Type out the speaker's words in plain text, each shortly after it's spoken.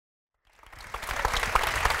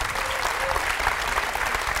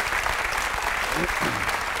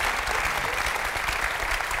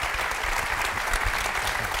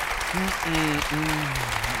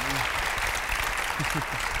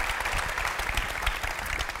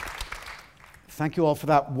Thank you all for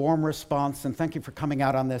that warm response, and thank you for coming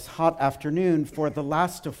out on this hot afternoon for the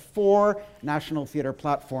last of 4 National Theatre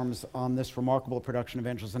platforms on this remarkable production of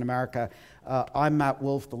Angels in America. I'm Matt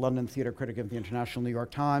Wolfe, the London theatre critic of the International New York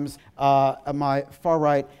Times. On my far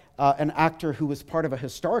right, an actor who was part of a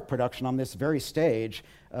historic production on this very stage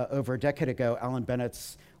over a decade ago, Alan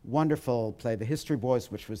Bennett's wonderful play, The History Boys,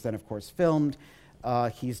 which was then, of course, filmed.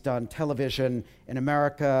 He's done television in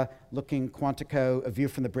America, Looking Quantico, A View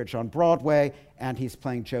from the Bridge on Broadway, and he's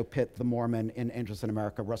playing Joe Pitt, the Mormon, in Angels in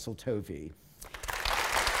America, Russell Tovey.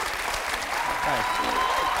 Thanks.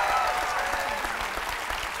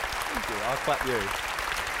 Thank you. I'll clap you.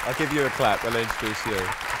 I'll give you a clap. I'll introduce you.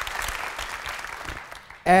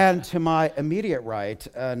 And to my immediate right,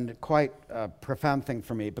 and quite a profound thing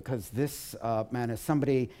for me, because this man is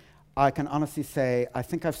somebody I can honestly say I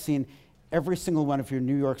think I've seen every single one of your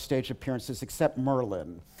New York stage appearances except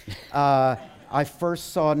Merlin. I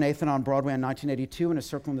first saw Nathan on Broadway in 1982 in a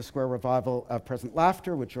Circle in the Square revival of Present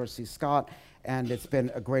Laughter with George C. Scott, and it's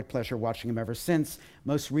been a great pleasure watching him ever since,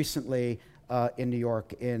 most recently in New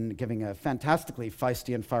York in giving a fantastically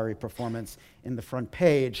feisty and fiery performance in The Front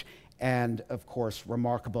Page, and of course,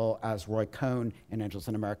 remarkable as Roy Cohn in Angels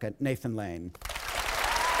in America, Nathan Lane.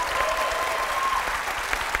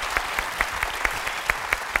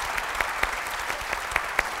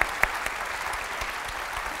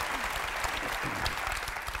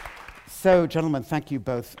 So, gentlemen, thank you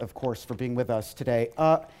both, of course, for being with us today.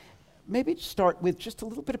 Maybe start with just a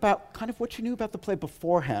little bit about kind of what you knew about the play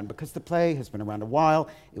beforehand, because the play has been around a while.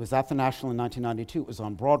 It was at the National in 1992. It was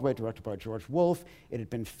on Broadway, directed by George Wolfe. It had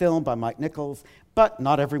been filmed by Mike Nichols, but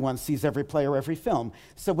not everyone sees every play or every film.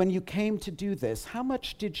 So when you came to do this, how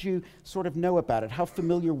much did you sort of know about it? How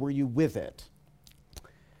familiar were you with it?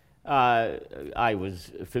 I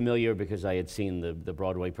was familiar because I had seen the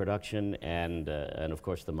Broadway production and of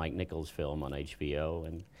course the Mike Nichols film on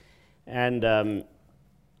HBO, and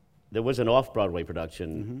there was an off-Broadway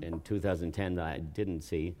production in 2010 that I didn't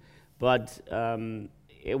see, but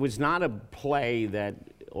it was not a play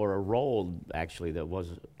or a role actually that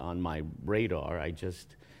was on my radar.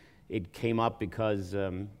 It came up because.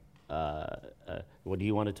 What do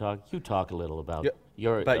you want to talk? You talk a little about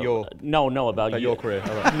your about your career.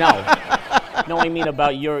 No, I mean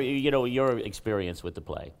about your experience with the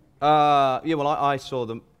play. Yeah, well, I saw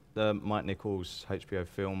the Mike Nichols HBO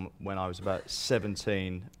film when I was about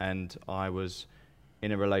 17, and I was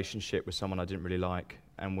in a relationship with someone I didn't really like,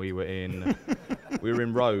 and we were in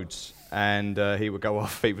Rhodes, and he would go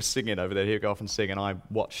off. He was singing over there. He would go off and sing, and I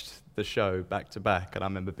watched the show back to back, and I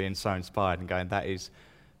remember being so inspired and going, "That is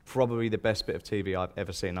probably the best bit of TV I've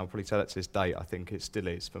ever seen." I'll probably say that to this day. I think it still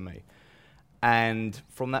is for me. And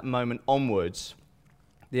from that moment onwards,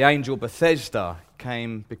 the angel Bethesda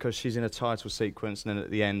came because she's in a title sequence, and then at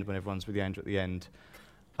the end, when everyone's with the angel at the end,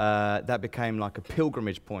 that became like a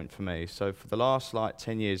pilgrimage point for me. So for the last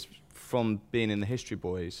 10 years, from being in the History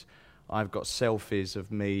Boys, I've got selfies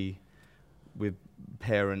of me with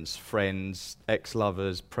parents, friends,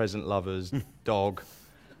 ex-lovers, present lovers, dog,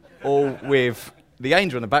 all with the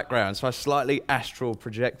angel in the background. So I slightly astral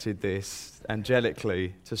projected this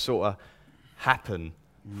angelically to sort of happen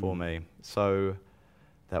for me. So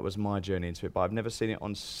that was my journey into it. But I've never seen it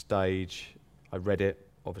on stage. I read it,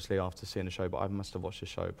 obviously, after seeing the show, but I must have watched the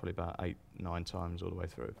show probably about 8, 9 times all the way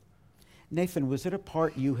through. Nathan, was it a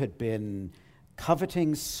part you had been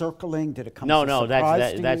coveting, circling? Did it come as a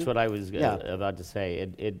surprise to you? That's what I was about to say.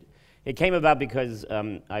 It came about because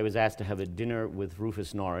I was asked to have a dinner with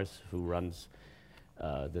Rufus Norris, who runs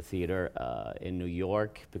the theater in New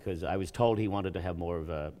York, because I was told he wanted to have more of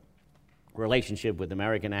a relationship with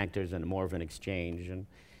American actors and more of an exchange, and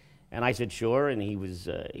I said sure, and he's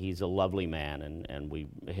a lovely man, and we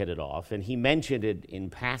hit it off, and he mentioned it in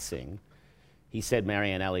passing. He said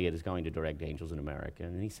Marianne Elliott is going to direct Angels in America,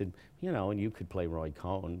 and he said, and you could play Roy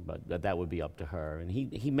Cohn, but that would be up to her, and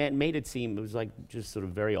he made it seem, it was like just sort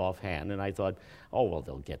of very offhand, and I thought, oh well,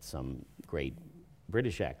 they'll get some great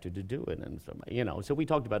British actor to do it, and so we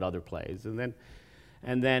talked about other plays, and then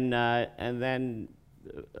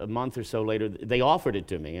a month or so later they offered it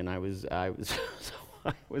to me, and I was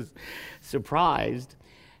surprised,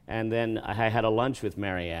 and then I had a lunch with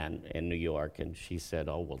Marianne in New York, and she said,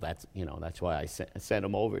 "Oh well, that's why I sent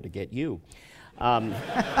him over to get you," but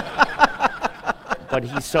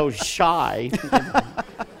he's so shy.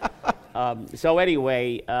 So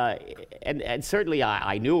anyway, and certainly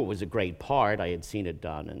I knew it was a great part. I had seen it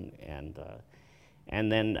done,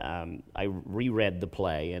 and then I reread the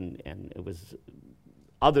play, and it was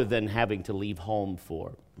other than having to leave home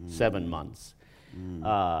for 7 months,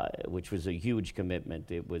 which was a huge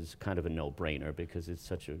commitment. It was kind of a no-brainer because it's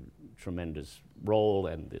such a tremendous role,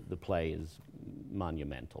 and the play is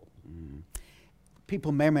monumental.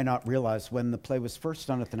 People may or may not realize when the play was first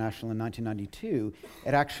done at the National in 1992,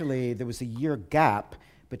 there was a year gap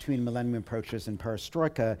between Millennium Approaches and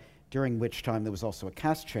Perestroika, during which time there was also a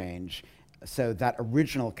cast change. So that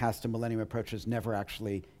original cast of Millennium Approaches never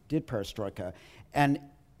actually did Perestroika. And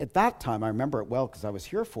at that time, I remember it well because I was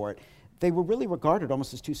here for it, they were really regarded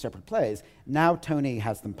almost as two separate plays. Now Tony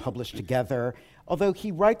has them published together, although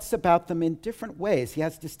he writes about them in different ways. He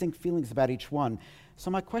has distinct feelings about each one. So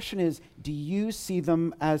my question is, do you see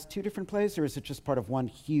them as two different plays, or is it just part of one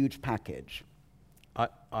huge package?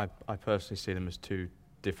 I personally see them as two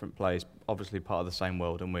different plays, obviously part of the same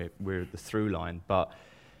world, and we're the through line. But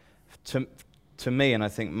to me, and I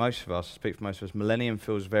think most of us, speak for most of us, Millennium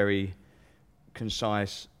feels very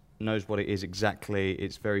concise, knows what it is exactly,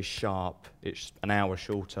 it's very sharp, it's an hour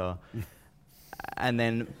shorter. And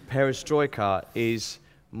then Perestroika is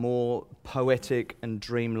more poetic and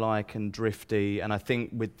dreamlike and drifty, and I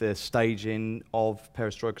think with the staging of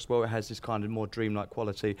Perestroika as well, it has this kind of more dreamlike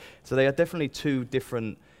quality. So they are definitely two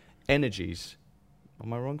different energies.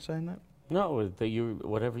 Am I wrong saying that? No,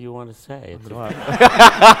 whatever you want to say. It's, Right.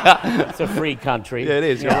 it's a free country. Yeah, it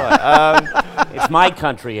is, you're right. It's my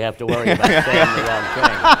country, you have to worry about saying the wrong thing.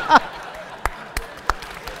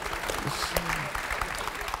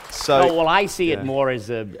 So, well, I see it more as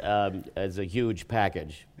a huge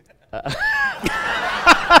package.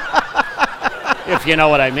 If you know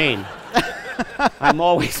what I mean. I'm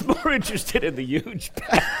always more interested in the huge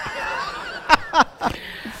package.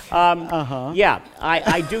 Yeah,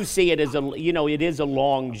 I do see it as it is a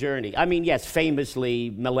long journey. I mean, yes,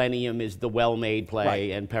 famously, Millennium is the well-made play,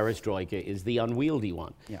 right, and Perestroika is the unwieldy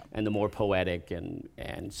one, yeah, and the more poetic and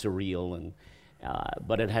surreal, and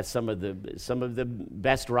but it has some of the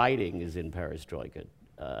best writing is in Perestroika,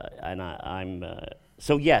 and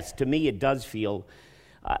so yes, to me it does feel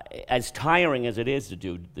as tiring as it is to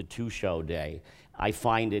do the two-show day. I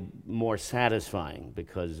find it more satisfying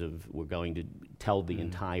because we're going to tell the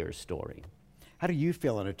entire story. How do you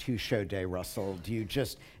feel on a two-show day, Russell? Do you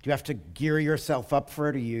have to gear yourself up for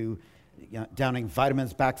it? Are you downing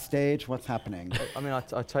vitamins backstage? What's happening? I mean, I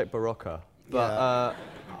take Barocca, but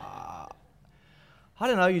I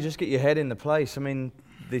don't know. You just get your head in the place. I mean,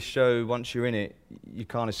 this show, once you're in it, you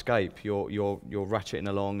can't escape. You're ratcheting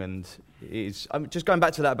along, and it's. I'm just going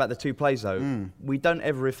back to that about the two plays, though. We don't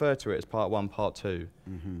ever refer to it as part one, part two.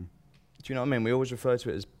 Mm-hmm. Do you know what I mean? We always refer to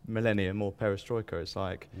it as Millennium or Perestroika. It's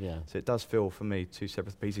like, yeah. So it does feel for me two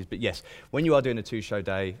separate pieces. But yes, when you are doing a two-show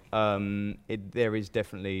day, there is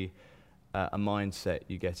definitely a mindset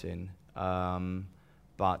you get in.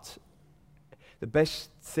 But the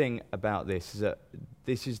best thing about this is that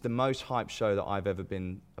this is the most hyped show that I've ever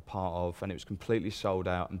been a part of, and it was completely sold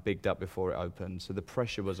out and bigged up before it opened. So the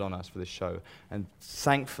pressure was on us for this show, and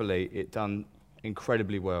thankfully it done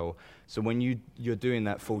incredibly well. So when you're doing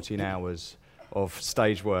that 14 hours of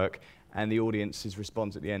stage work, and the audience's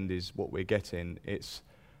response at the end is what we're getting, it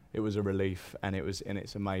was a relief, and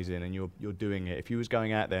it's amazing, and you're doing it. If you was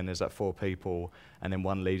going out there and there's like 4 people, and then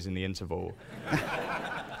one leaves in the interval,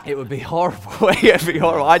 it would be horrible. It would be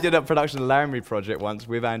horrible. I did a production of the Laramie Project once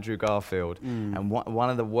with Andrew Garfield, and one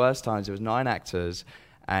of the worst times, it was 9 actors,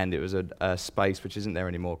 and it was a space which isn't there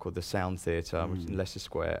anymore called the Sound Theatre, which is in Leicester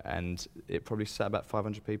Square, and it probably sat about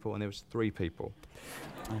 500 people, and there was 3 people.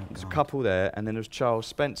 There's a couple there, and then there was Charles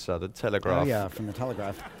Spencer, the Telegraph. Oh yeah, from the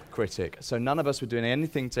Telegraph. Critic. So none of us were doing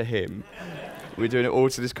anything to him. We were doing it all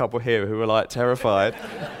to this couple here who were like terrified.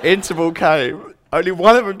 Interval came. Only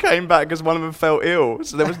one of them came back because one of them felt ill.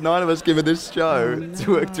 So there was 9 of us giving this show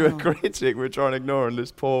to a critic. We were trying to ignore, and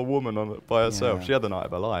this poor woman by herself. Yeah. She had the night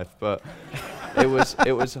of her life, but it was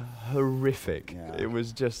horrific. Yeah. It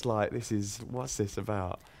was just like, what's this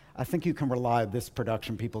about? I think you can rely on this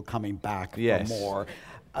production people coming back yes. for more.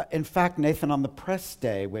 In fact, Nathan, on the press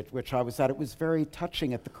day, which I was at, it was very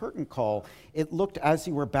touching at the curtain call. It looked, as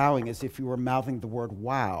you were bowing, as if you were mouthing the word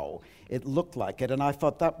wow. It looked like it, and I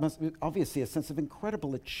thought that must be obviously a sense of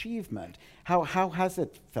incredible achievement. How has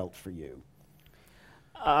it felt for you?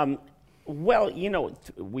 Well,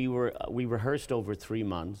 we rehearsed over 3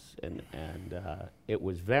 months, and it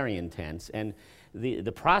was very intense. And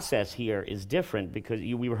the process here is different because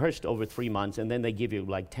we rehearsed over 3 months, and then they give you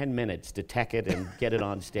like 10 minutes to tech it and get it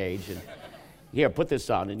on stage. And here, put this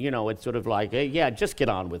on, and it's sort of like, hey, yeah, just get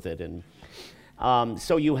on with it. And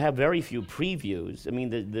so you have very few previews. I mean,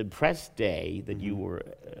 the press day that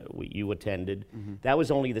you attended, that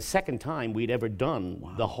was only the second time we'd ever done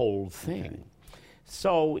the whole thing. Okay.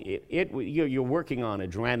 So you're working on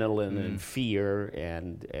adrenaline and fear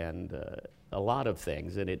and a lot of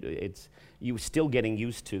things, and it's you're still getting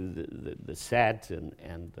used to the set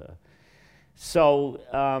and so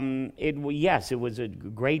yes, it was a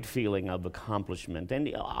great feeling of accomplishment, and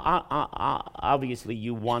obviously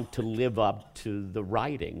you want to live up to the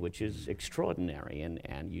writing, which is extraordinary,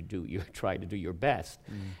 and you try to do your best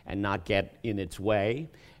and not get in its way,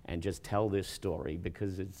 and just tell this story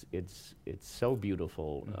because it's so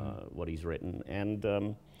beautiful what he's written,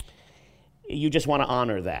 and you just want to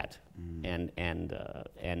honor that,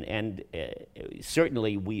 and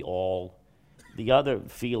certainly we all. The other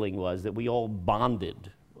feeling was that we all bonded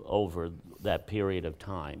over that period of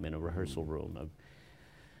time in a rehearsal room,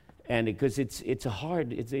 and because it is a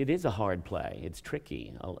hard play. It's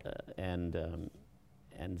tricky, and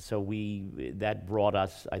so that brought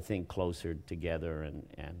us, I think, closer together, and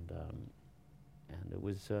it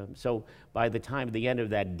was so. By the end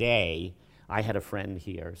of that day, I had a friend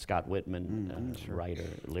here, Scott Whitman, writer,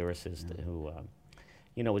 lyricist, who.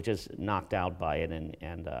 Was just knocked out by it,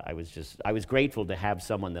 and I was grateful to have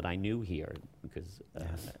someone that I knew here because,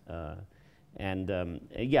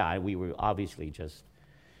 we were obviously just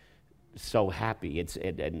so happy.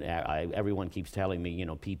 Everyone keeps telling me,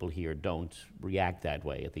 people here don't react that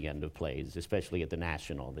way at the end of plays, especially at the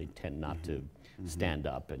National. They tend not to stand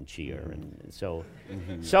up and cheer, and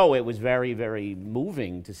so it was very, very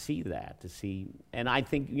moving to see that. And I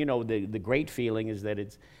think the great feeling is that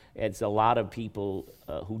it's a lot of people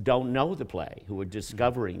who don't know the play, who are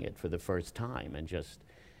discovering it for the first time,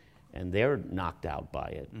 and they're knocked out by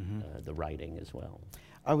it, the writing as well.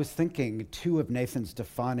 I was thinking two of Nathan's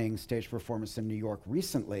defining stage performances in New York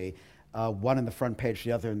recently, one in the front page,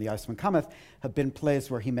 the other in The Iceman Cometh, have been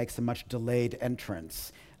plays where he makes a much delayed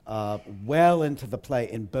entrance. Well into the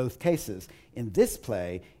play in both cases. In this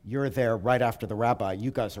play, you're there right after the rabbi.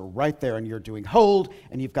 You guys are right there and you're doing hold,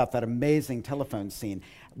 and you've got that amazing telephone scene.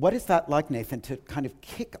 What is that like, Nathan, to kind of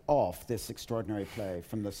kick off this extraordinary play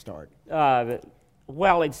from the start?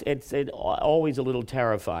 Well, it's always a little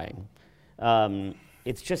terrifying.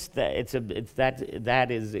 It's just that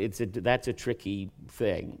that's a tricky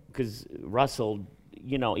thing because Russell,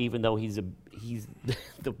 even though he's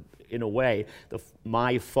in a way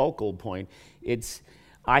my focal point,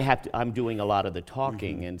 I'm doing a lot of the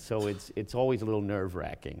talking, and so it's always a little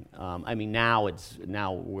nerve-wracking. I mean, now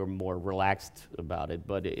we're more relaxed about it,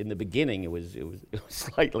 but in the beginning it was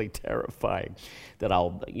slightly terrifying that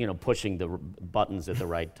I'll pushing the buttons at the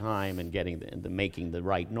right time and making the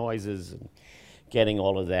right noises and getting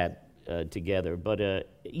all of that together. But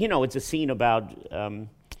it's a scene about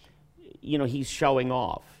he's showing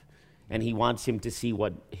off. And he wants him to see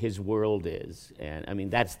what his world is. And I mean,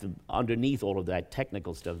 that's underneath all of that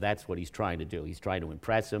technical stuff, that's what he's trying to do. He's trying to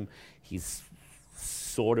impress him. He's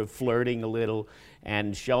sort of flirting a little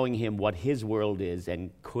and showing him what his world is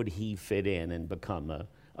and could he fit in and become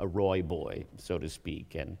a Roy boy, so to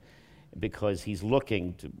speak. And because he's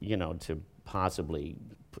looking to possibly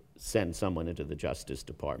send someone into the Justice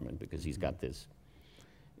Department because he's got this,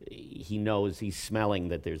 he's smelling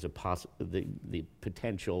that there's the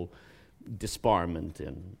potential disbarment,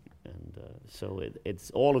 and so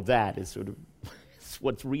it's all of that is sort of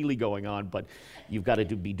what's really going on, but you've got to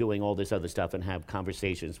be doing all this other stuff and have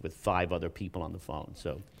conversations with 5 other people on the phone.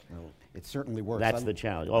 So it certainly works. That's the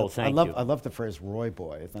challenge. Oh, thank you. I love the phrase Roy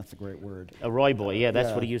boy. That's a great word. A Roy boy, yeah,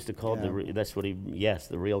 that's what he used to call that's what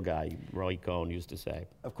the real guy, Roy Cohn, used to say.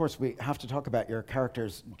 Of course, we have to talk about your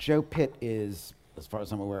characters. Joe Pitt is, as far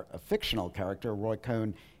as I'm aware, a fictional character. Roy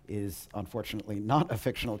Cohn is unfortunately not a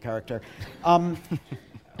fictional character.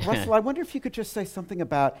 Russell, I wonder if you could just say something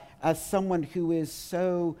about, as someone who is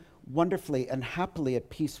so wonderfully and happily at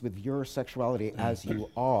peace with your sexuality as you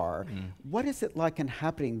are, what is it like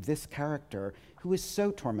inhabiting this character who is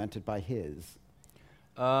so tormented by his?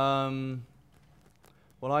 Well,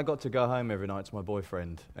 I got to go home every night to my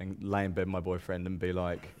boyfriend and lay in bed with my boyfriend and be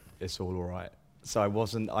like, it's all right. So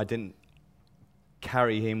I didn't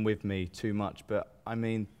carry him with me too much, but I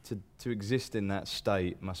mean, to exist in that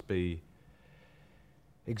state must be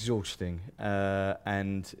exhausting,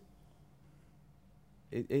 and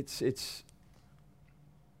it's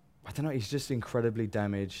I don't know. He's just incredibly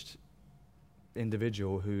damaged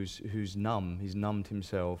individual who's numb. He's numbed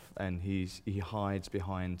himself, and he hides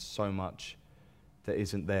behind so much that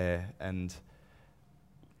isn't there, and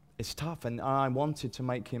it's tough. And I wanted to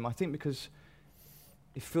make him, I think, because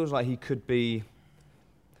it feels like he could be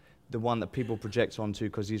the one that people project onto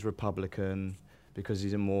because he's Republican, because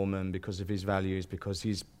he's a Mormon, because of his values, because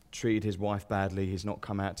he's treated his wife badly, he's not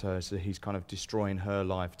come out to her, so he's kind of destroying her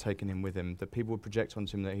life, taking him with him, that people would project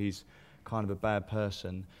onto him that he's kind of a bad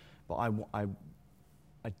person, but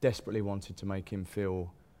I desperately wanted to make him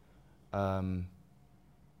feel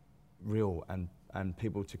real and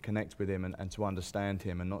people to connect with him and to understand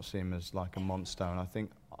him and not see him as like a monster. And I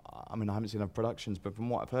think, I mean, I haven't seen enough productions, but from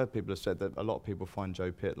what I've heard, people have said that a lot of people find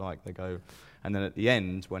Joe Pitt like they go, and then at the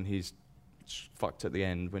end, when he's fucked at the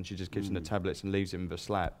end, when she just gives him the tablets and leaves him with a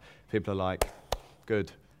slap, people are like,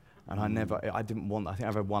 good. And I think I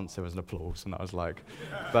read once there was an applause, and I was like,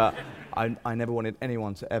 but I never wanted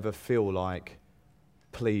anyone to ever feel like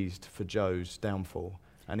pleased for Joe's downfall.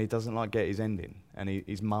 And he doesn't like get his ending. And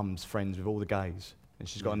his mum's friends with all the gays, and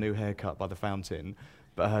she's got a new haircut by the fountain.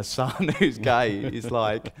 But her son, who's gay, is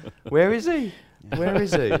like, where is he? Where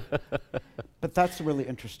is he? But that's a really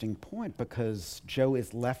interesting point, because Joe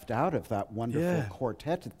is left out of that wonderful Yeah.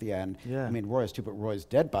 quartet at the end. Yeah. I mean, Roy's too, but Roy's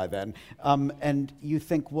dead by then. And you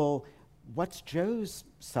think, well, what's Joe's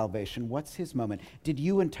salvation? What's his moment? Did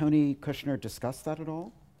you and Tony Kushner discuss that at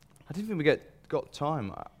all? I didn't think we got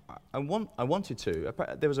time. I wanted to.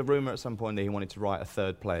 There was a rumor at some point that he wanted to write a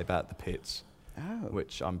third play about the Pitts,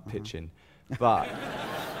 which I'm pitching. But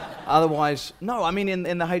otherwise, no. I mean, in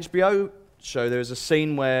the HBO show, there is a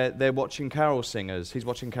scene where they're watching carol singers. He's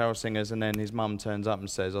watching carol singers, and then his mum turns up and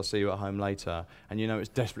says, "I'll see you at home later." And you know, it's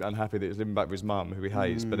desperately unhappy that he's living back with his mum, who he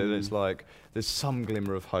hates. But then it's like there's some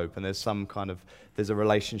glimmer of hope, and there's a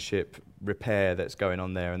relationship repair that's going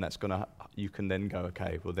on there, and that's gonna. You can then go,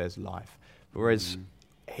 okay, well, there's life. Whereas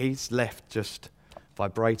he's left just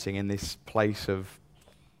vibrating in this place of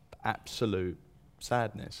absolute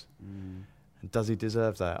sadness. And does he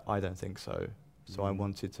deserve that? I don't think so. So I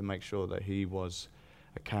wanted to make sure that he was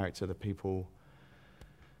a character that people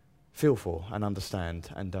feel for and understand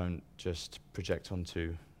and don't just project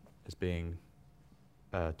onto as being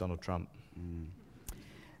Donald Trump.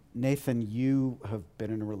 Nathan, you have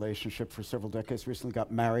been in a relationship for several decades, recently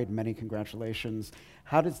got married, many congratulations.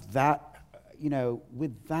 How does that,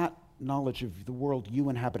 with that knowledge of the world you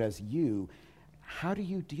inhabit as you, how do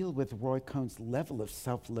you deal with Roy Cohn's level of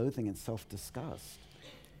self-loathing and self-disgust?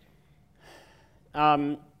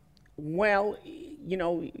 Well,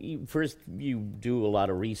 first you do a lot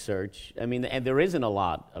of research. I mean, and there isn't a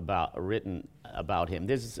lot written about him.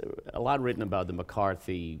 There's a lot written about the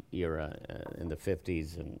McCarthy era in the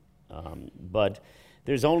 50s, but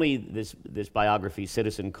there's only this biography,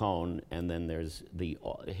 Citizen Cohn, and then there's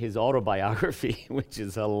his autobiography, which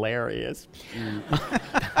is hilarious.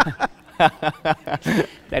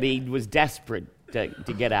 That he was desperate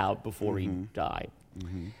to get out before he died.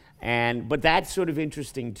 But that's sort of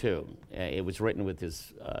interesting too. It was written with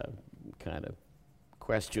this kind of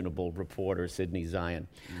questionable reporter, Sidney Zion.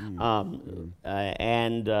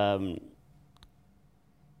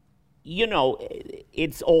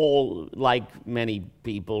 It's all, like many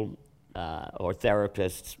people or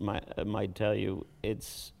therapists might tell you,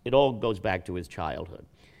 it all goes back to his childhood.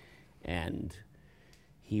 And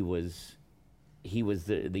he was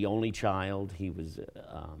the only child. He was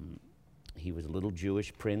a little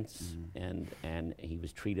Jewish prince, and he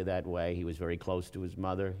was treated that way. He was very close to his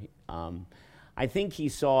mother. I think he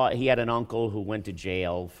had an uncle who went to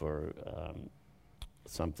jail for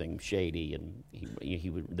something shady, and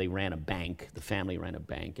they ran a bank. The family ran a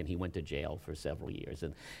bank, and he went to jail for several years.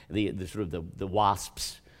 And the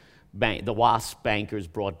WASPs. The WASP bankers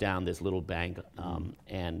brought down this little bank,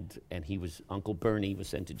 and Uncle Bernie was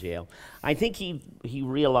sent to jail. I think he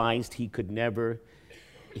realized he could never.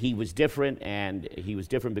 He was different, and he was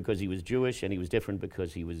different because he was Jewish, and he was different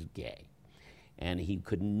because he was gay, and he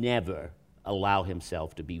could never allow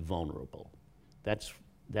himself to be vulnerable.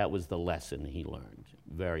 That was the lesson he learned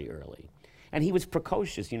very early. And he was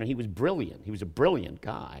precocious. He was brilliant. He was a brilliant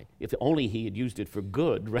guy. If only he had used it for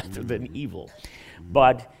good rather than evil.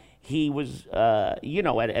 But he was,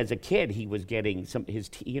 as a kid, he was getting his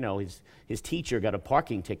teacher got a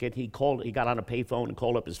parking ticket. He got on a payphone and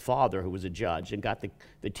called up his father, who was a judge, and got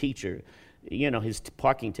the teacher, his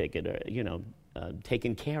parking ticket,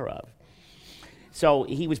 taken care of. So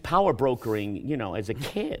he was power brokering, as a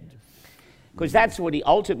kid, because that's what he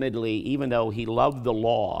ultimately, even though he loved the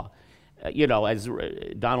law, as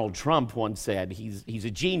Donald Trump once said, he's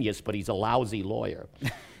a genius, but he's a lousy lawyer.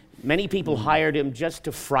 Many people hired him just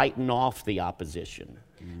to frighten off the opposition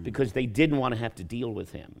because they didn't want to have to deal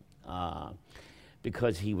with him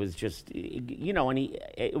because he was just,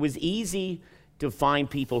 it was easy to find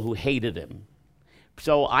people who hated him.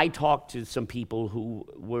 So I talked to some people who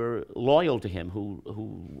were loyal to him,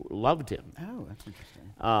 who loved him. Oh, that's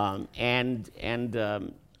interesting.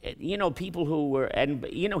 you know, people who were, and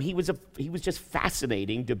you know, he was just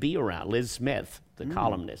fascinating to be around. Liz Smith, the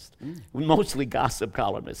columnist, mostly gossip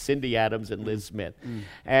columnist, Cindy Adams and Liz Smith,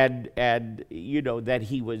 and you know that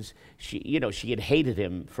she had hated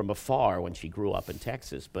him from afar when she grew up in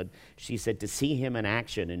Texas, but she said to see him in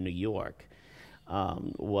action in New York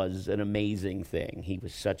was an amazing thing. He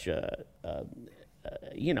was such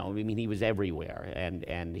you know, I mean, he was everywhere,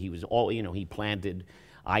 and he was all, you know, he planted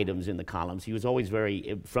items in the columns. He was always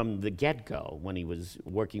from the get-go, when he was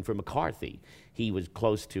working for McCarthy, he was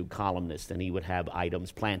close to columnists, and he would have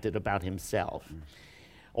items planted about himself.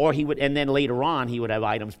 Or he would, and then later on, he would have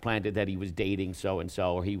items planted that he was dating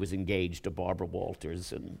so-and-so, or he was engaged to Barbara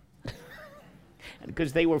Walters, and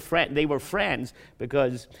because they were friends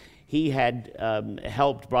because he had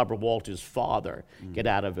helped Barbara Walters' father get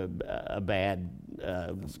out of a bad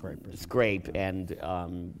scrape, and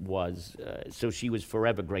so she was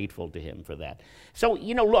forever grateful to him for that. So,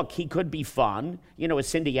 you know, look, he could be fun. You know, as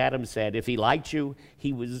Cindy Adams said, if he liked you,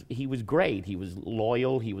 he was great. He was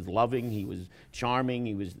loyal, he was loving, he was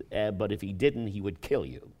charming, but if he didn't, he would kill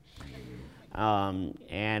you.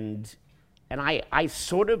 And I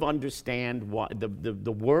sort of understand what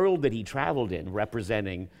the world that he traveled in,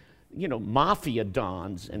 representing, you know, mafia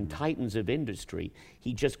dons and titans of industry.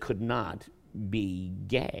 He just could not be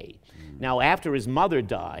gay. Now, after his mother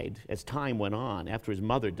died, as time went on, after his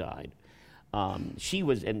mother died, she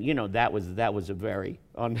was, and you know, that was a very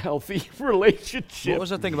unhealthy relationship. What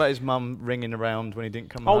was the thing about his mum ringing around when he didn't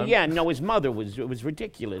come Oh home? yeah, no, his mother was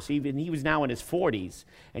ridiculous. Even he was now in his 40s,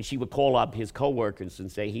 and she would call up his coworkers and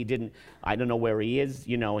say I don't know where he is.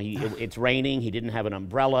 You know, it's raining. He didn't have an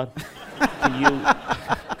umbrella. Can you?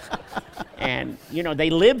 And you know, they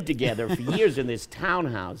lived together for years in this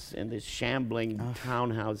townhouse, in this shambling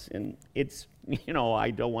townhouse, and it's, you know, I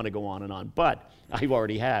don't want to go on and on, but I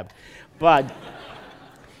already have. But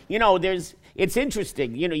you know, it's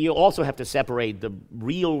interesting. You know, you also have to separate the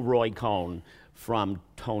real Roy Cohn from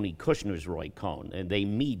Tony Kushner's Roy Cohn, and they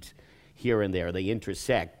meet here and there, they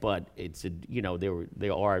intersect, but it's you know,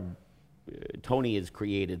 Tony has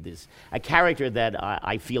created a character that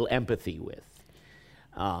I feel empathy with.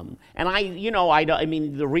 And I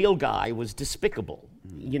mean, the real guy was despicable.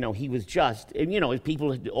 You know, he was just, and, you know,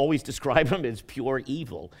 people always describe him as pure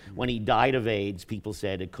evil. When he died of AIDS, people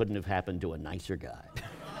said it couldn't have happened to a nicer guy.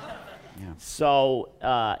 Yeah. So,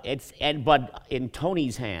 but in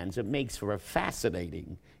Tony's hands, it makes for a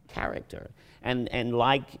fascinating character. And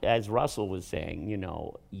like, as Russell was saying, you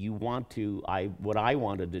know, what I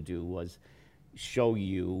wanted to do was show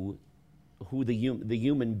you who the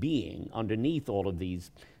human being underneath all of these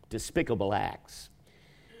despicable acts,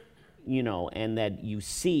 you know, and that you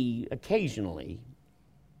see occasionally,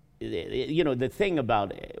 you know, the thing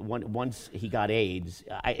about once he got AIDS,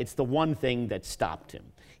 it's the one thing that stopped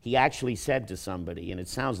him. He actually said to somebody, and it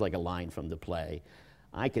sounds like a line from the play,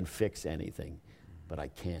 "I can fix anything, but I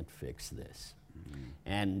can't fix this."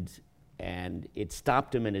 And it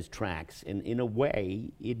stopped him in his tracks, and in a way,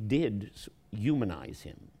 it did humanize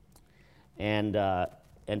him. And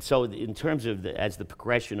so in terms of as the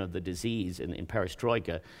progression of the disease in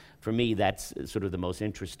perestroika, for me, that's sort of the most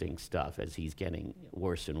interesting stuff as he's getting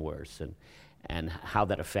worse and worse, and how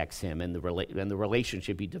that affects him, and the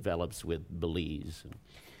relationship he develops with Belize.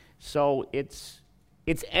 So it's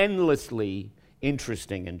endlessly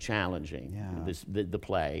interesting and challenging. Yeah. The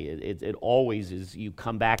play. It always is. You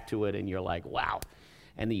come back to it and you're like, wow,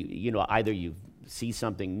 and you know, either you see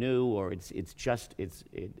something new, or it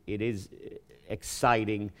is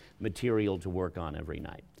exciting material to work on every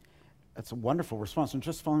night. That's a wonderful response. And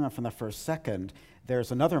just following up from that for a second,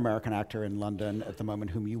 there's another American actor in London at the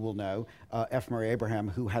moment whom you will know, F. Murray Abraham,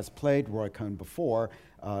 who has played Roy Cohn before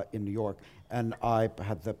in New York. And I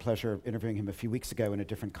had the pleasure of interviewing him a few weeks ago in a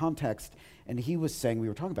different context. And he was saying, we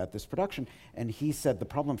were talking about this production, and he said the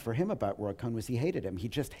problem for him about Roy Cohn was he hated him. He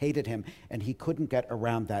just hated him, and he couldn't get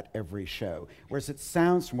around that every show. Whereas it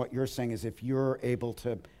sounds from what you're saying as if you're able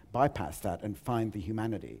to bypass that and find the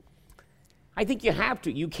humanity. I think you have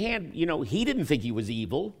to. You can't, you know, he didn't think he was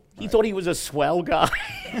evil. He thought he was a swell guy.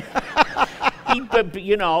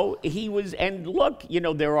 You know, he was, and look, you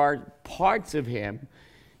know, there are parts of him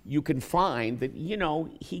you can find that, you know,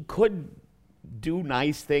 he could do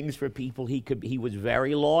nice things for people. He was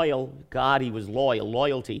very loyal. God, he was loyal,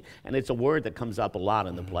 loyalty. And it's a word that comes up a lot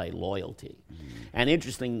in the play, loyalty. And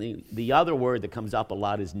interestingly, the other word that comes up a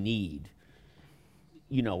lot is need.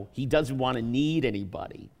 You know, he doesn't want to need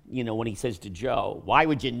anybody. You know, when he says to Joe, why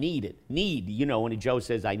would you need it? Need, you know, when Joe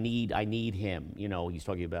says, I need him, you know, he's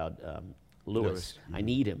talking about Lewis. I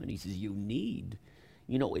need him. And he says, you need.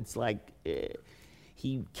 You know, it's like,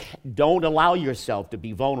 don't allow yourself to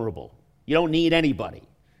be vulnerable. You don't need anybody.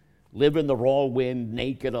 Live in the raw wind,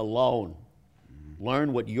 naked, alone.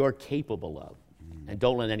 Learn what you're capable of, and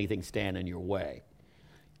don't let anything stand in your way.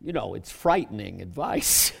 You know, it's frightening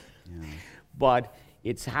advice, but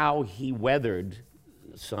it's how he weathered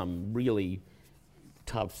some really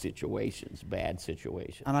tough situations, bad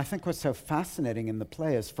situations. And I think what's so fascinating in the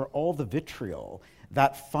play is for all the vitriol,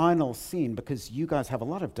 that final scene, because you guys have a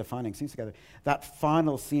lot of defining scenes together, that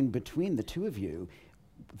final scene between the two of you,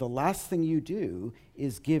 the last thing you do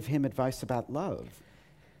is give him advice about love.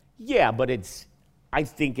 Yeah, but I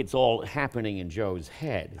think it's all happening in Joe's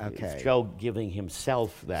head. Okay. It's Joe giving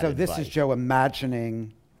himself that So advice. this is Joe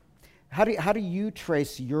imagining. How do you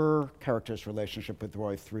trace your character's relationship with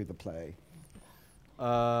Roy through the play?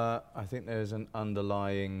 I think there's an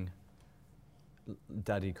underlying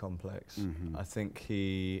daddy complex. I think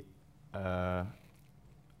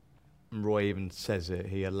Roy even says it,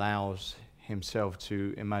 he allows himself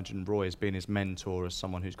to imagine Roy as being his mentor, as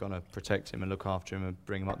someone who's going to protect him and look after him and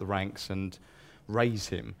bring him up the ranks and raise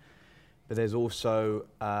him. But there's also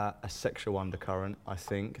a sexual undercurrent, I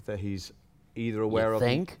think, that he's either aware of. You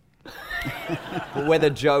think? But whether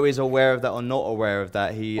Joe is aware of that or not aware of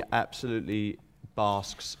that, he absolutely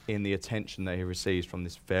basks in the attention that he receives from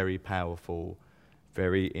this very powerful,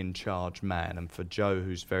 very in-charge man. And for Joe,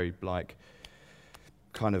 who's very, like,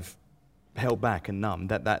 kind of held back and numb,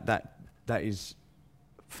 that is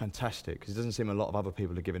fantastic, because it doesn't seem a lot of other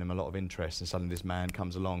people are giving him a lot of interest, and suddenly this man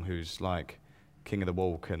comes along who's like king of the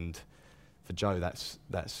walk, and for Joe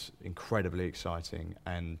that's incredibly exciting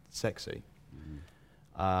and sexy.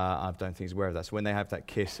 I don't think he's aware of that. So when they have that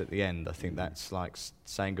kiss at the end, I think that's like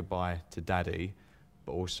saying goodbye to Daddy,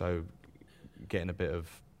 but also getting a bit of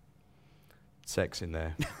sex in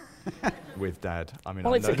there with Dad. I mean,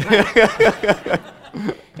 Well, I know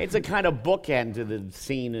it's a kind of bookend to the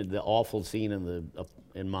scene, the awful scene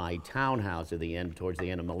in my townhouse at the end, towards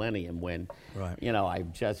the end of Millennium, when, Right. you know,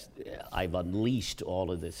 I've unleashed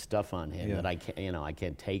all of this stuff on him Yeah. that I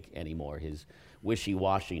can't take anymore. His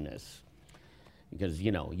wishy-washiness, because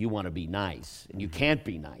you want to be nice, and you can't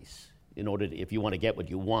be nice if you want to get what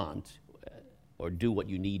you want, or do what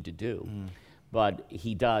you need to do. But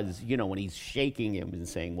he does, when he's shaking him and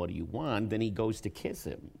saying, "What do you want?" Then he goes to kiss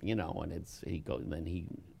him, and then he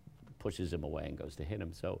pushes him away and goes to hit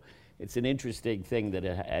him. So it's an interesting thing that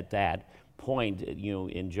at that point,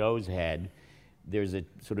 in Joe's head, there's a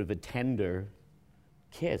sort of a tender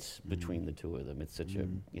kiss between the two of them. It's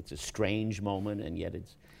it's a strange moment, and yet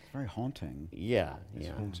it's Very haunting. yeah.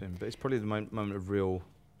 haunting, but it's probably the moment of real,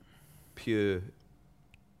 pure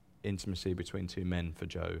intimacy between two men for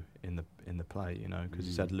Joe in the play, because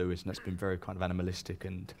he's had Lewis, and that's been very kind of animalistic,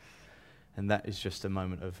 and that is just a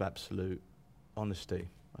moment of absolute honesty,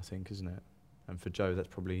 I think, isn't it? And for Joe, that's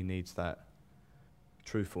probably, he needs that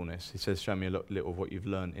truthfulness. He says, "Show me a little of what you've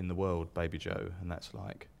learned in the world, baby Joe," and that's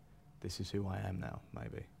like, this is who I am now,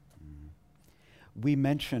 maybe. We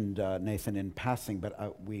mentioned, Nathan, in passing,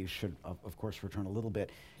 but we should, of course, return a little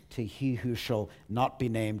bit to he who shall not be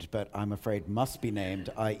named, but I'm afraid must be named,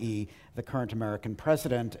 i.e. the current American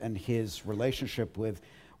president and his relationship with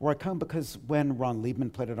Roy Cohn, because when Ron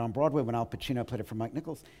Liebman played it on Broadway, when Al Pacino played it for Mike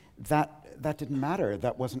Nichols, that didn't matter.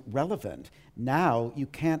 That wasn't relevant. Now you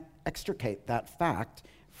can't extricate that fact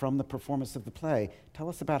from the performance of the play. Tell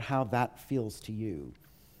us about how that feels to you.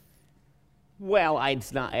 Well, I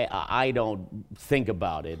don't think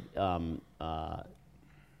about it. I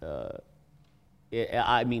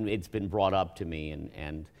mean, it's been brought up to me,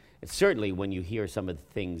 and it's certainly when you hear some of the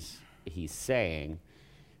things he's saying,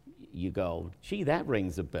 you go, "Gee, that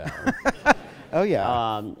rings a bell." Oh,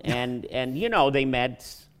 yeah. And they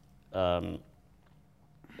met.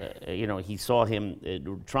 He saw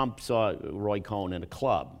him. Trump saw Roy Cohn in a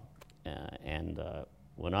club, and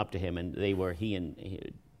went up to him, and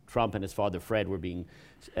Trump and his father Fred were being.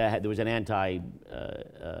 There was an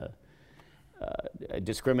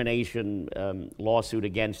discrimination lawsuit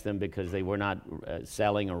against them because they were not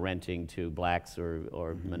selling or renting to blacks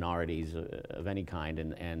or minorities of any kind,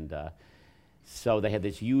 and so they had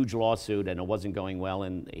this huge lawsuit, and it wasn't going well.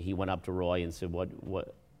 And he went up to Roy and said, "What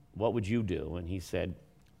would you do?" And he said,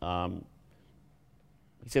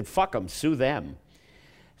 "Fuck them, sue them."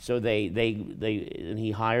 So and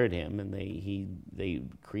he hired him, and they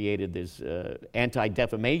created this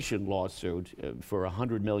anti-defamation lawsuit for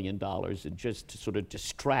 $100 million, and just to sort of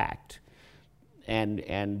distract, and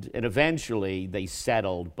eventually they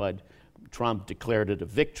settled, but Trump declared it a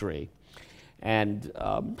victory, and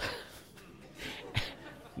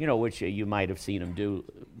which you might have seen him do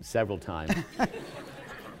several times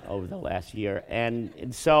over the last year,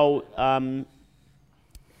 and so.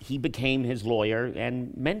 he became his lawyer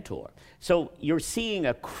and mentor. So you're seeing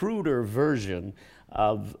a cruder version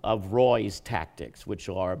of Roy's tactics, which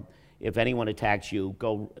are, if anyone attacks you,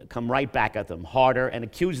 come right back at them harder and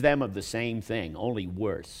accuse them of the same thing, only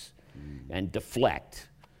worse, and deflect.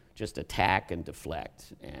 Just attack and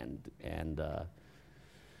deflect.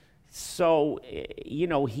 So, you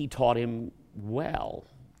know, he taught him well.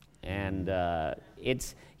 And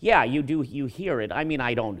you hear it. I mean,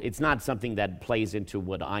 it's not something that plays into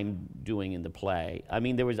what I'm doing in the play. I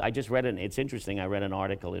mean, it's interesting, I read an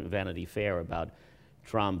article in Vanity Fair about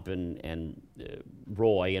Trump and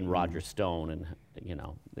Roy and Roger Stone, and, you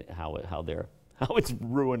know, how it's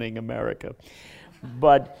ruining America.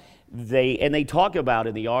 But they talk about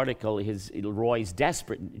in the article Roy's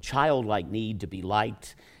desperate, childlike need to be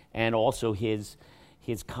liked, and also his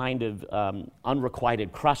kind of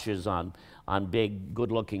unrequited crushes on big,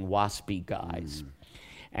 good-looking, waspy guys.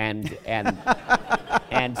 And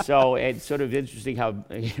so it's sort of interesting how,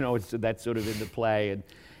 you know, that's sort of in the play.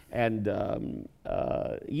 And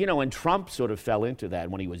you know, and Trump sort of fell into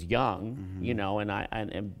that when he was young, you know,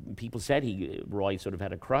 and people said Roy sort of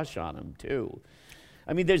had a crush on him, too.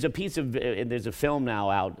 I mean, there's a film now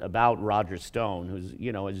out about Roger Stone, who's,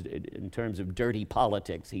 you know, in terms of dirty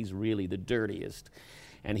politics, he's really the dirtiest.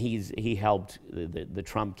 And he helped the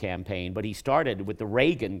Trump campaign, but he started with the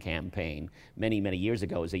Reagan campaign many, many years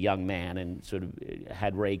ago as a young man, and sort of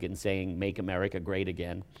had Reagan saying, "Make America Great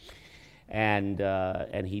Again." And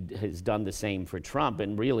he has done the same for Trump,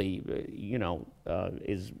 and really, you know,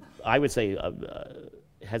 I would say,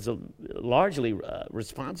 largely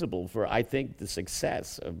responsible for, I think, the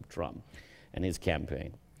success of Trump and his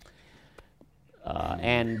campaign.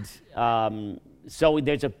 So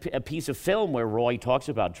there's a piece of film where Roy talks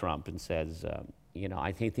about Trump and says, you know,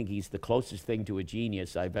 I think he's the closest thing to a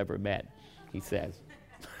genius I've ever met, he says.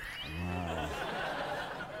 Wow.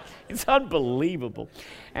 It's unbelievable.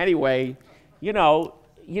 Anyway, you know,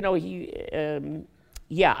 he,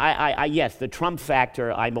 yes, the Trump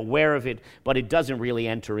factor, I'm aware of it, but it doesn't really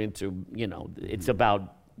enter into, you know, it's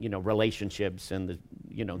about, you know, relationships and the,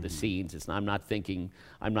 you know, the scenes. I'm not thinking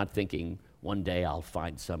one day I'll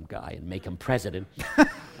find some guy and make him president.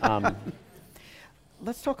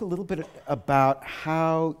 Let's talk a little bit about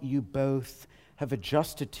how you both have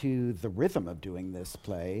adjusted to the rhythm of doing this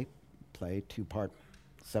play, two-part,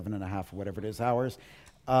 7.5 or whatever it is hours.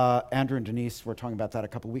 Andrew and Denise were talking about that a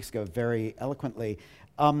couple weeks ago very eloquently.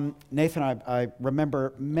 Nathan, I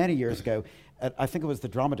remember many years ago, I think it was the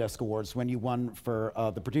Drama Desk Awards, when you won for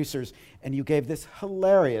the producers, and you gave this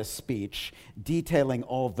hilarious speech detailing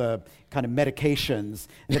all the kind of medications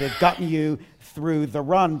that had gotten you through the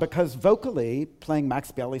run, because vocally, playing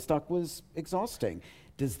Max Bialystock was exhausting.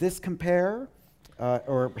 Does this compare?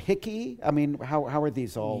 Or Hickey? I mean, how are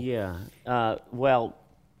these all? Yeah, well,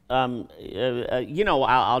 you know,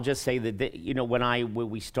 I'll just say that, you know, when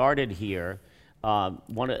we started here,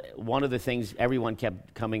 one of the things everyone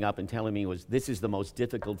kept coming up and telling me was, this is the most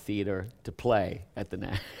difficult theater to play at the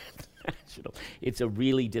National. It's a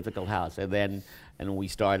really difficult house. And then we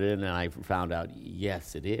started, and I found out,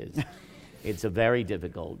 yes, it is. It's a very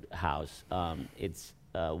difficult house.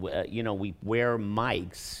 You know, we wear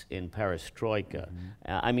mics in Perestroika.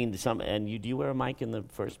 I mean, do you wear a mic in the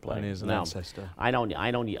first play? Only as an ancestor. I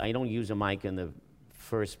don't use a mic in the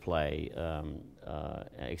first play,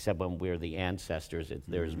 except when we're the ancestors.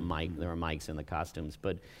 There are mics in the costumes.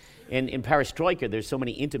 But in Perestroika, there's so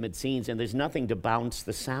many intimate scenes, and there's nothing to bounce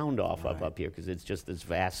the sound off of up here, because it's just this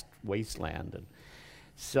vast wasteland. And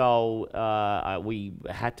so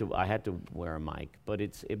I had to wear a mic. But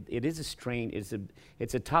it is a strain. It's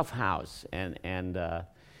a tough house, and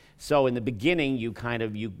so in the beginning, you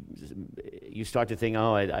start to think,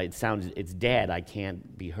 oh, it's dead. I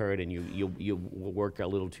can't be heard, and you work a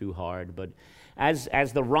little too hard. But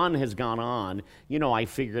as the run has gone on, you know, I have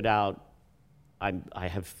figured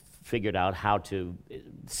out how to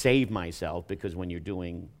save myself, because when you're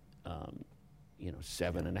doing, you know,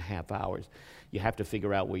 7.5 hours, you have to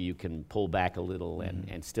figure out where you can pull back a little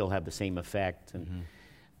and still have the same effect, and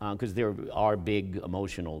because there are big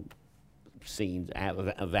emotional scenes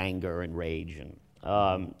of anger and rage, and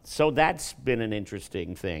so that's been an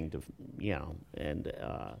interesting thing to, you know, and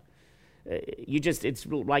it's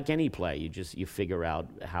like any play. You figure out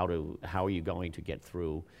how are you going to get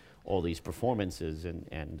through all these performances and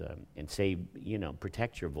say, you know,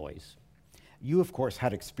 protect your voice. You, of course,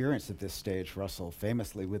 had experience at this stage, Russell,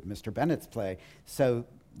 famously with Mr. Bennett's play. So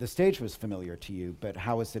the stage was familiar to you, but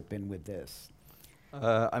how has it been with this?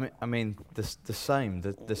 I mean, the same.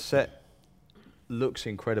 The set looks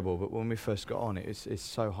incredible, but when we first got on it, it's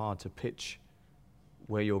so hard to pitch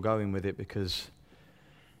where you're going with it, because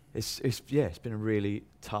it's been a really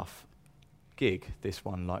tough gig, this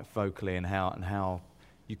one, like vocally and how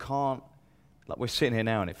you can't, like we're sitting here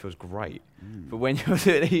now and it feels great, but when you're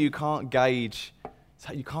doing it, you can't gauge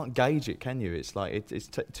it, can you? It's like it's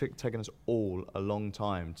taken us all a long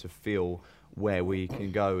time to feel where we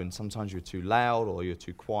can go, and sometimes you're too loud or you're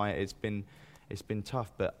too quiet. It's been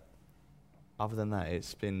tough, but other than that,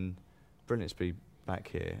 it's been brilliant to be back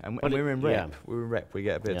here. And we're in rep. yeah. We're in rep. We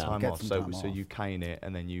get a bit of time Get off, some so time so off. you cane it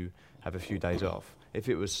and then you have a few days off. If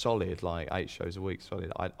it was solid, like 8 shows a week,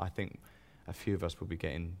 solid, I think a few of us would be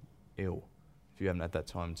getting ill if you haven't had that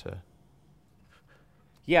time to.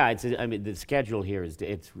 Yeah, I mean, the schedule here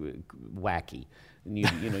it's wacky. And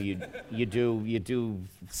you do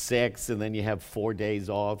 6, and then you have 4 days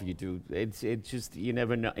off. It's just, you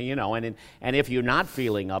never know, and if you're not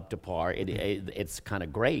feeling up to par, it's kind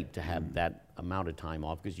of great to have that amount of time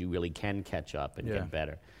off, because you really can catch up and get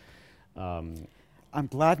better. I'm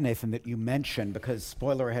glad, Nathan, that you mentioned, because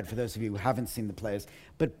spoiler ahead for those of you who haven't seen the plays,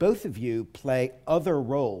 but both of you play other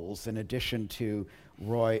roles in addition to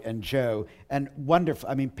Roy and Joe, and wonderful,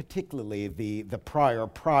 I mean, particularly the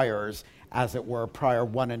priors, as it were, prior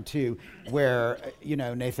 1 and 2, where,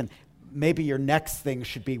 Nathan, maybe your next thing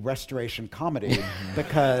should be restoration comedy,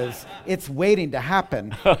 because it's waiting to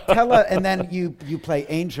happen. And then you play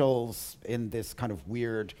angels in this kind of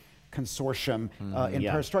weird consortium in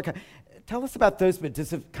Perestroika. Tell us about those, but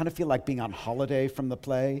does it kind of feel like being on holiday from the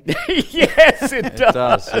play? Yes, it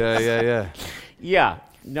does. It does, yeah. Yeah,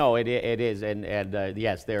 no, it is, and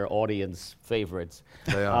yes, they're audience favorites.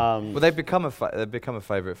 They are. Well, they've become a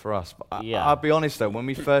favourite for us. But Yeah. I'll be honest though, when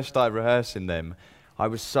we first started rehearsing them, I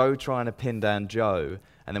was so trying to pin down Joe,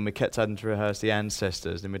 and then we kept having to rehearse the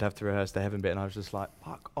ancestors, and we'd have to rehearse the heaven bit, and I was just like,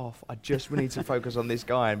 fuck off, we need to focus on this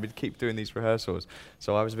guy, and we'd keep doing these rehearsals.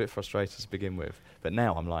 So I was a bit frustrated to begin with. But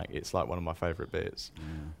now I'm like, it's like one of my favourite bits.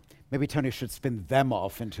 Maybe Tony should spin them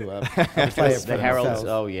off into a play for The Heralds, themselves.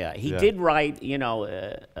 oh yeah. He did write,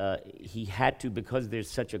 he had to, because there's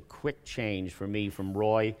such a quick change for me from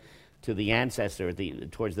Roy to the ancestor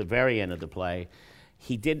towards the very end of the play.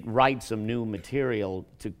 He did write some new material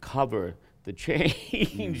to cover the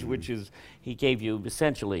change, which is, he gave you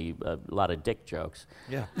essentially a lot of dick jokes.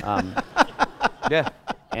 Yeah. Yeah.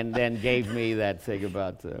 And then gave me that thing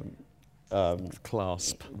about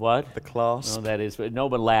Clasp. what? The clasp. No, that is, no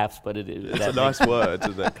one laughs, but it is. It's a nice word,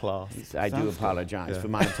 isn't it? Clasp. I do apologize for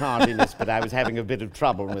my tardiness, but I was having a bit of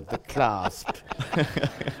trouble with the clasp.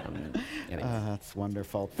 Anyway. That's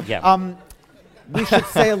wonderful. Yeah. We should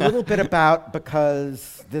say a little bit about,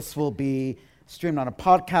 because this will be streamed on a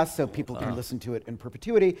podcast so people can listen to it in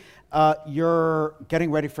perpetuity. You're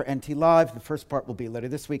getting ready for NT Live. The first part will be later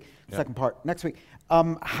this week, second part next week.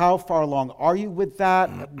 How far along are you with that?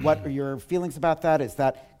 What are your feelings about that? Is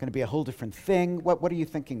that going to be a whole different thing? What are you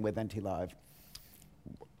thinking with NT Live?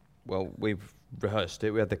 Well, we've rehearsed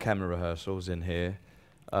it. We had the camera rehearsals in here,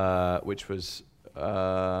 which was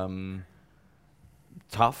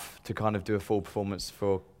tough to kind of do a full performance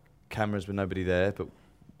for cameras with nobody there, but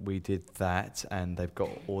we did that, and they've got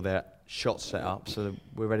all their shots set up, so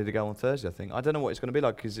we're ready to go on Thursday, I think. I don't know what it's going to be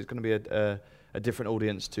like, because it's going to be a different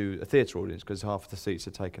audience to a theatre audience, because half the seats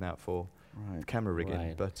are taken out for camera rigging.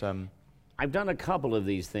 Right. But I've done a couple of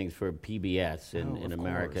these things for PBS in of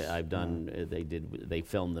America. course. I've done. They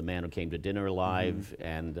filmed The Man Who Came to Dinner live,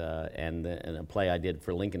 and a play I did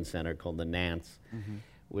for Lincoln Center called The Nance,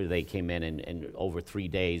 where they came in and over 3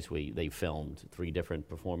 days they filmed 3 different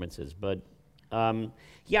performances. But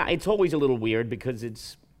yeah, it's always a little weird, because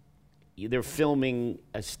they're filming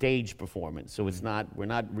a stage performance, so it's not, we're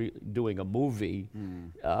not doing a movie.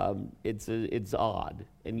 It's odd,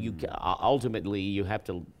 and ultimately you have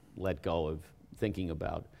to let go of thinking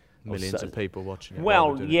about millions of people watching it.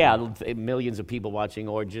 well, yeah, millions of people watching,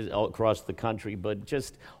 or just all across the country, but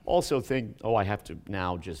just also think, oh, I have to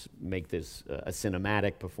now just make this a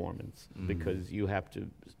cinematic performance, because you have to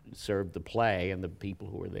serve the play and the people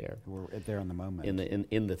who are there We're there in the moment.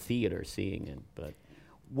 in the theater seeing it. But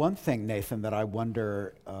one thing, Nathan, that I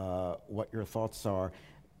wonder what your thoughts are,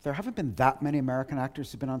 there haven't been that many American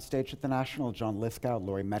actors who've been on stage at the National. John Lithgow,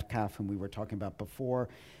 Laurie Metcalf, whom we were talking about before.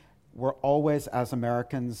 We're always, as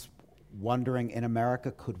Americans, wondering, in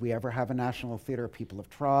America, could we ever have a national theater? People have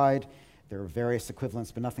tried. There are various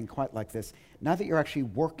equivalents, but nothing quite like this. Now that you're actually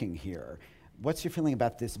working here, what's your feeling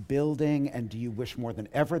about this building, and do you wish more than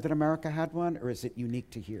ever that America had one, or is it unique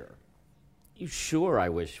to here? sure, I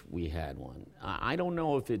wish we had one. I don't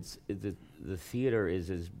know if the theater is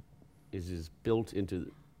as built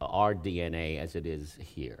into our DNA as it is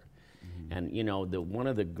here. And you know, one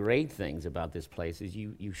of the great things about this place is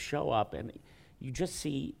you show up and you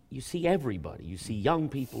see everybody. You see young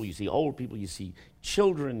people, you see old people, you see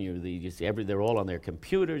children. You see they're all on their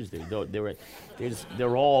computers.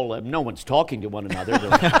 They're all no one's talking to one another.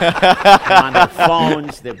 They're on their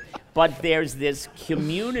phones. But there's this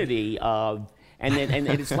community of. And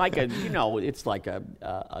it's like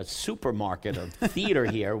a supermarket of theater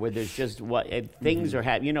here, where there's just things are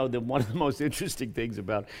happening. One of the most interesting things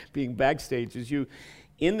about being backstage is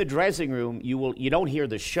in the dressing room, you don't hear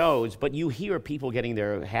the shows, but you hear people getting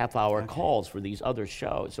their half-hour calls for these other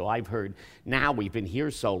shows. So I've heard, now we've been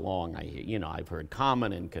here so long, I've heard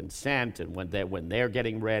Common and Consent, and when they're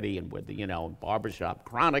getting ready, and with Barbershop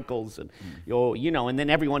Chronicles, and and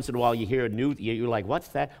then every once in a while you hear you're like, what's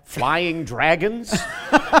that? Flying Dragons?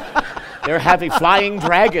 They're having Flying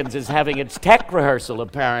Dragons is having its tech rehearsal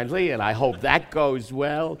apparently, and I hope that goes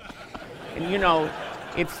well. And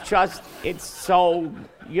it's so,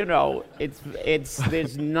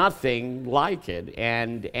 there's nothing like it,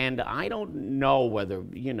 and I don't know whether,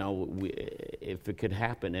 if it could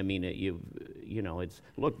happen. I mean,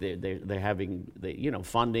 look, they're having,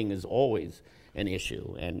 funding is always an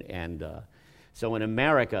issue, and so in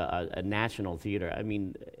America, a national theater, I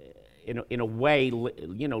mean, in a way,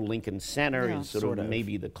 Lincoln Center is sort of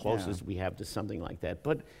maybe the closest we have to something like that,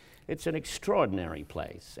 but it's an extraordinary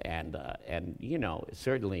place, and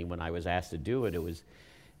certainly when I was asked to do it,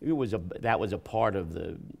 that was a part of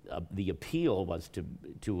the appeal, was to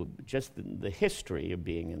just the history of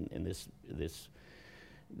being in this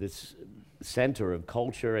center of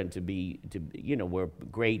culture, and where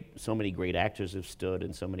so many great actors have stood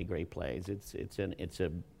and so many great plays. It's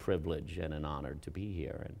a privilege and an honor to be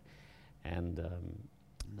here, and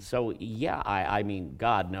so yeah, I mean,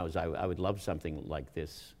 God knows, I would love something like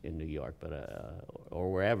this in New York, but or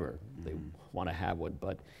wherever they want to have one.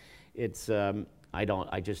 But it's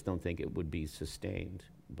I just don't think it would be sustained.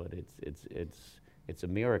 But it's a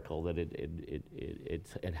miracle that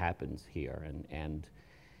it happens here, and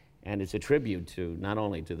it's a tribute to not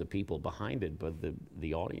only to the people behind it, but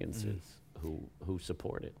the audiences who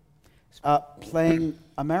support it. Playing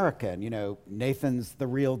American, Nathan's the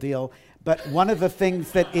real deal. But one of the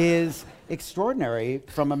things that is extraordinary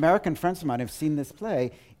from American friends of mine who've seen this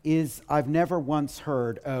play is I've never once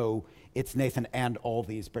heard, oh, it's Nathan and all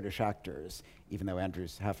these British actors, even though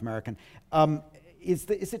Andrew's half American. Is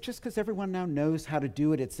it just because everyone now knows how to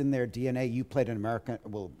do it? It's in their DNA. You played an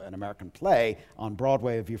American play on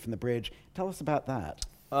Broadway, A View from the Bridge. Tell us about that.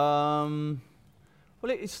 Well,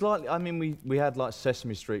 it's slightly, I mean, we had like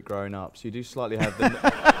Sesame Street growing up, so you do slightly have the...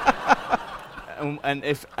 and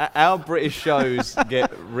if our British shows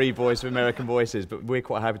get re-voiced with American voices, but we're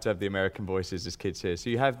quite happy to have the American voices as kids here. So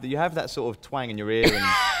you have that sort of twang in your ear, and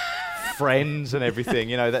Friends and everything.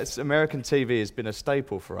 That's American TV has been a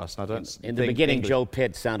staple for us. And I don't in the beginning, Joe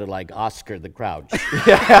Pitt sounded like Oscar the Grouch.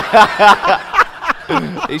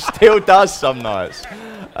 He still does some nights.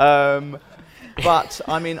 But,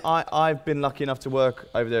 I mean, I've been lucky enough to work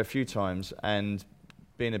over there a few times, and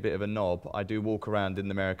being a bit of a knob, I do walk around in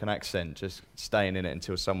the American accent, just staying in it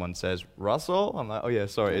until someone says, Russell? I'm like, oh yeah,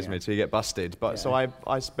 sorry, it is me, until you get busted. But so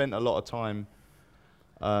I spent a lot of time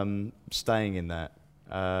staying in that,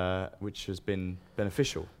 which has been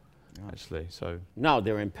beneficial, actually. So no,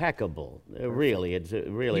 they're impeccable. Really, it's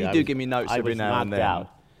really. You do give me notes every now and then. Out.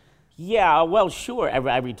 Yeah, well, sure.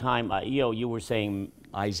 Every time, you were saying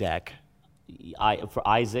Isaac. For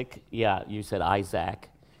Isaac, yeah, you said Isaac,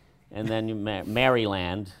 and then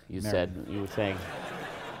Maryland. You were saying.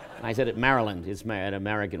 I said it Maryland. It's an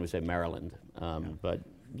American would say Maryland, but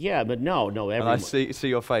no. And I see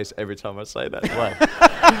your face every time I say that. What?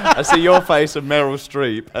 I see your face of Meryl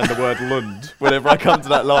Streep and the word Lund whenever I come to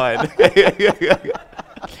that line.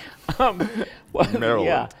 Maryland.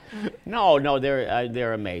 Yeah. No,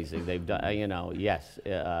 they're amazing. They've done, yes.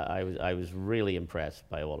 I was really impressed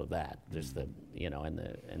by all of that. Just and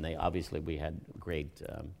they obviously we had great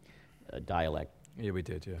dialect. Yeah, we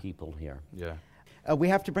did. Yeah. People here. Yeah. We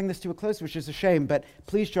have to bring this to a close, which is a shame, but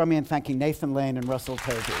please join me in thanking Nathan Lane and Russell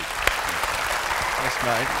Tovey. Thanks,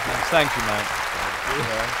 mate. Thank you, mate.